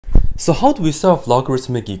So how do we solve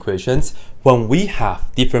logarithmic equations when we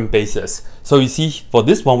have different bases? So you see, for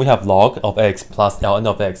this one we have log of x plus ln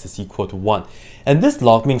of x is equal to 1. And this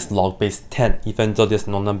log means log base 10, even though there's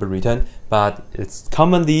no number written, but it's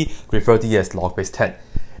commonly referred to as log base 10.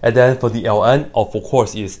 And then for the ln, of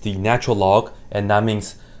course, is the natural log, and that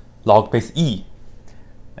means log base e.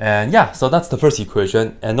 And yeah, so that's the first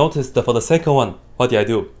equation. And notice that for the second one, what did I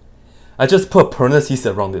do? I just put parentheses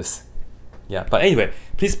around this. Yeah, but anyway,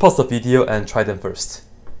 please pause the video and try them first.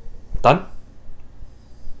 Done?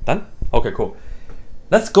 Done? Okay, cool.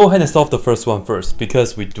 Let's go ahead and solve the first one first,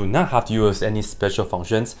 because we do not have to use any special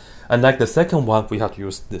functions. Unlike the second one, we have to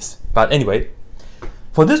use this. But anyway,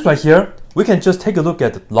 for this right here, we can just take a look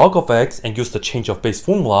at log of x and use the change of base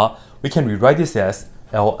formula. We can rewrite this as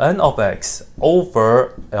ln of x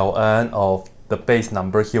over ln of the base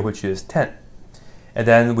number here, which is 10. And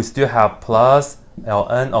then we still have plus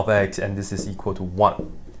ln of x, and this is equal to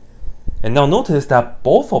 1. And now notice that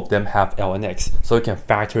both of them have ln x, so we can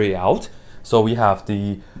factor it out. So we have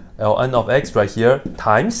the ln of x right here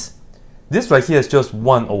times, this right here is just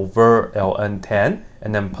 1 over ln 10,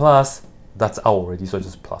 and then plus, that's out already, so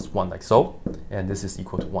just plus 1 like so, and this is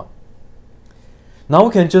equal to 1. Now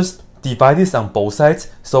we can just divide this on both sides,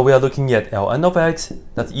 so we are looking at ln of x,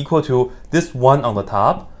 that's equal to this 1 on the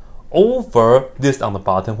top, over this on the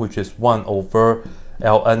bottom, which is 1 over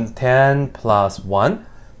ln 10 plus 1.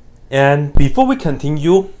 And before we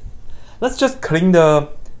continue, let's just clean the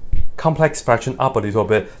complex fraction up a little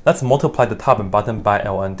bit. Let's multiply the top and bottom by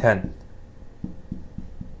ln 10.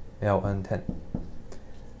 ln 10.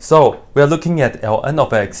 So we are looking at ln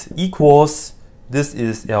of x equals, this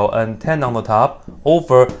is ln 10 on the top,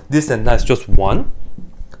 over this and that is just 1.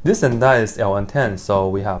 This and that is ln 10, so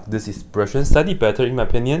we have this expression, slightly better in my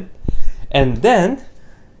opinion. And then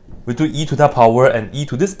we do e to that power and e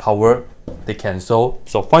to this power, they cancel.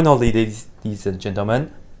 So finally, ladies and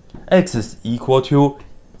gentlemen, x is equal to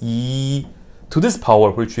e to this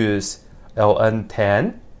power, which is ln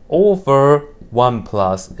 10 over 1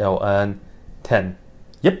 plus ln 10.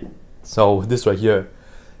 Yep, so this right here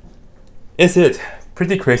is it.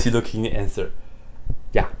 Pretty crazy looking answer.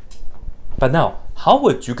 Yeah. But now, how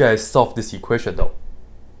would you guys solve this equation though?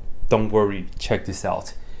 Don't worry, check this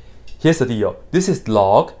out. Here's the deal. This is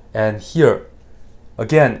log, and here,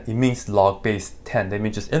 again, it means log base 10. Let me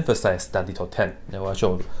just emphasize that little 10. Now I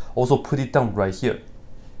shall also put it down right here.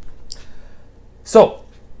 So,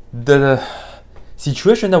 the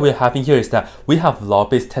situation that we're having here is that we have log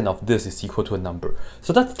base 10 of this is equal to a number.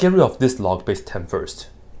 So let's get rid of this log base 10 first.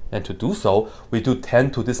 And to do so, we do 10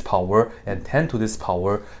 to this power and 10 to this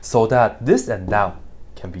power, so that this and that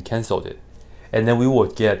can be cancelled. And then we will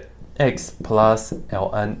get x plus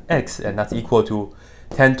ln x, and that's equal to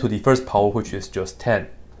 10 to the first power, which is just 10.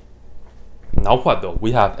 Now what though?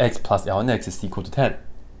 We have x plus ln x is equal to 10.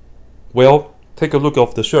 Well, take a look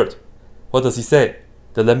of the shirt. What does he say?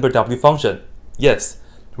 The Lambert W function. Yes,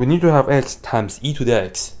 we need to have x times e to the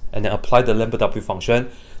x, and then apply the Lambert W function,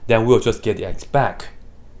 then we'll just get the x back.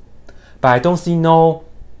 But I don't see no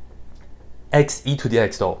x e to the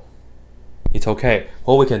x though. It's okay.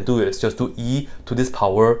 What we can do is just do e to this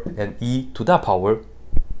power and e to that power.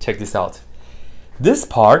 Check this out. This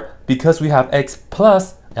part, because we have x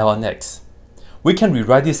plus ln x, we can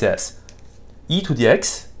rewrite this as e to the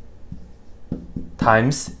x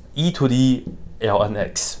times e to the ln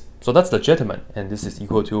x. So that's legitimate, and this is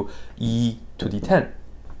equal to e to the 10.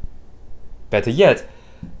 Better yet,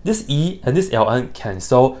 this e and this ln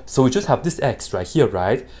cancel, so we just have this x right here,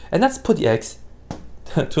 right? And let's put the x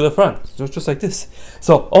to the front, so just like this.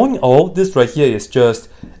 So all in all, this right here is just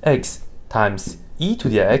x times e to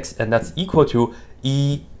the x, and that's equal to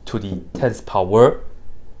e to the 10th power.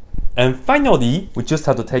 And finally, we just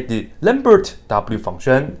have to take the Lambert W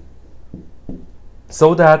function,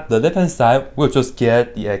 so that the left hand side will just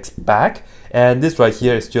get the x back, and this right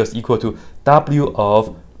here is just equal to w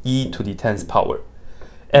of e to the 10th power.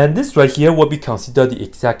 And this right here will be considered the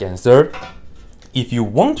exact answer. If you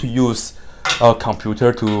want to use a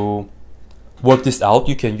computer to work this out,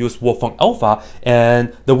 you can use Wolfgang alpha,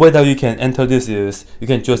 and the way that you can enter this is you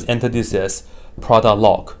can just enter this as product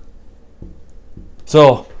log.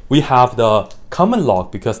 So we have the common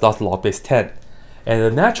log because that's log base 10, and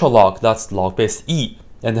the natural log, that's log base e.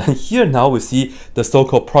 And then here now we see the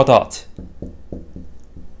so-called product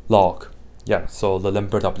log. Yeah, so the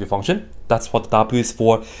Lambert W function, that's what the W is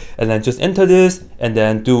for. And then just enter this and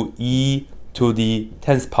then do e to the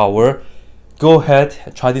 10th power. Go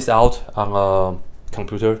ahead, try this out on a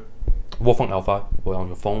computer, Wolfgang alpha, or on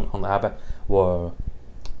your phone, on the iPad, or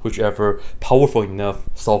whichever powerful enough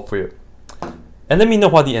software. And let me know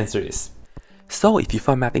what the answer is. So if you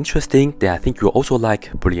find math interesting, then I think you'll also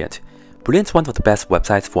like Brilliant. Brilliant's one of the best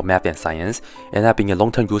websites for math and science, and I've been a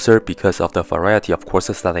long-term user because of the variety of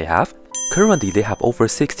courses that they have. Currently, they have over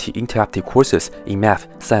 60 interactive courses in math,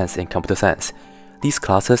 science, and computer science. These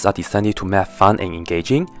classes are designed to make fun and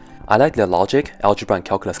engaging. I like their logic, algebra, and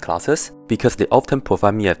calculus classes because they often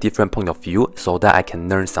provide me a different point of view so that I can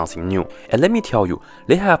learn something new. And let me tell you,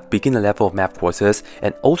 they have beginner level of math courses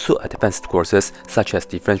and also advanced courses such as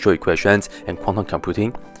differential equations and quantum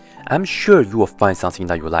computing. I'm sure you will find something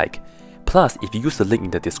that you like. Plus, if you use the link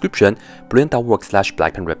in the description,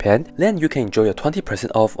 brilliant.org/blackpenredpen, then you can enjoy a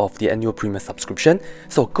 20% off of the annual premium subscription.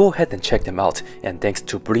 So go ahead and check them out, and thanks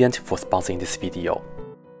to Brilliant for sponsoring this video.